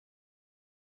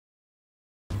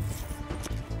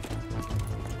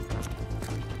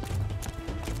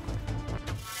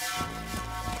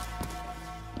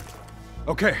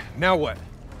Okay, now what?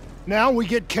 Now we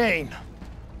get Kane.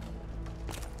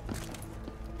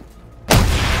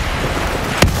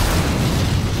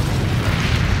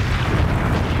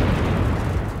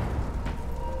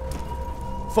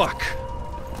 Fuck.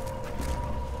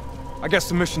 I guess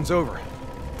the mission's over.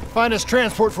 Find us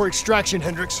transport for extraction,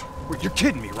 Hendricks. Wait, you're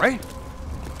kidding me, right?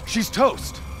 She's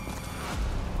toast.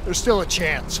 There's still a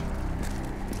chance.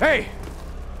 Hey!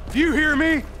 Do you hear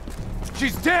me?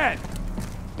 She's dead!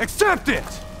 Accept it!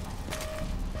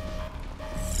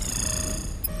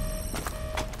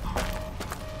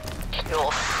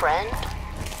 Your friend?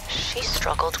 She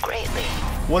struggled greatly.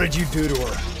 What did you do to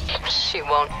her? She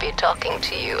won't be talking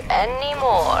to you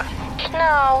anymore.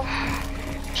 No.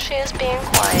 She is being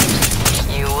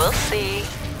quiet. You will see.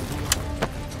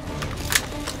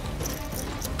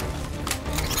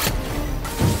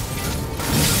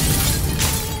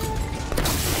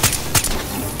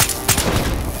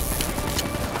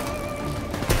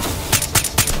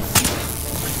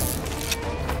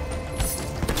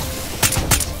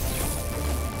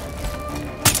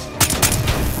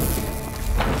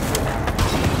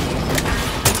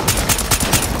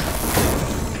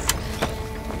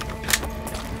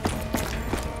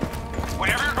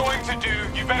 Whatever you're going to do,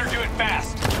 you better do it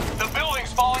fast. The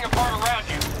building's falling apart around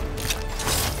you.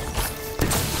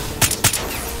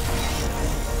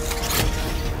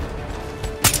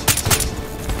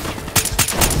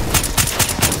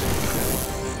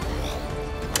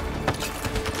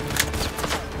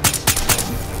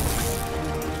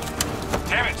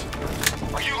 Damn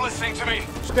it! Are you listening to me?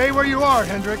 Stay where you are,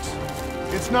 Hendricks.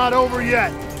 It's not over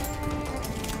yet.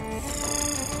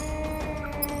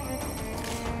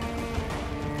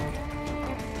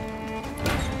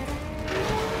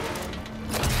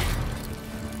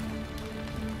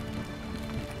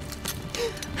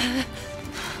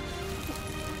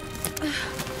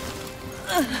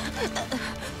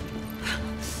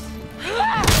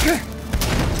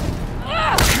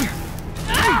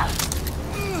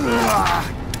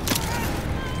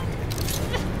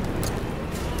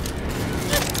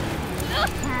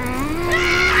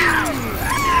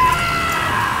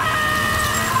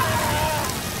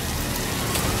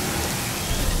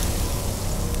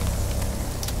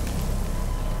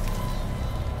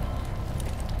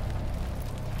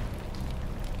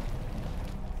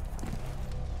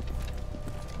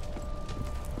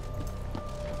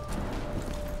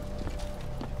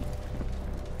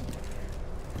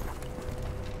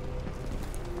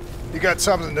 You got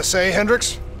something to say,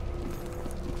 Hendricks?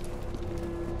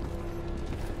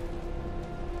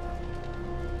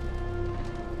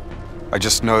 I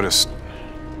just noticed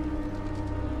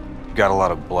you got a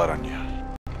lot of blood on you.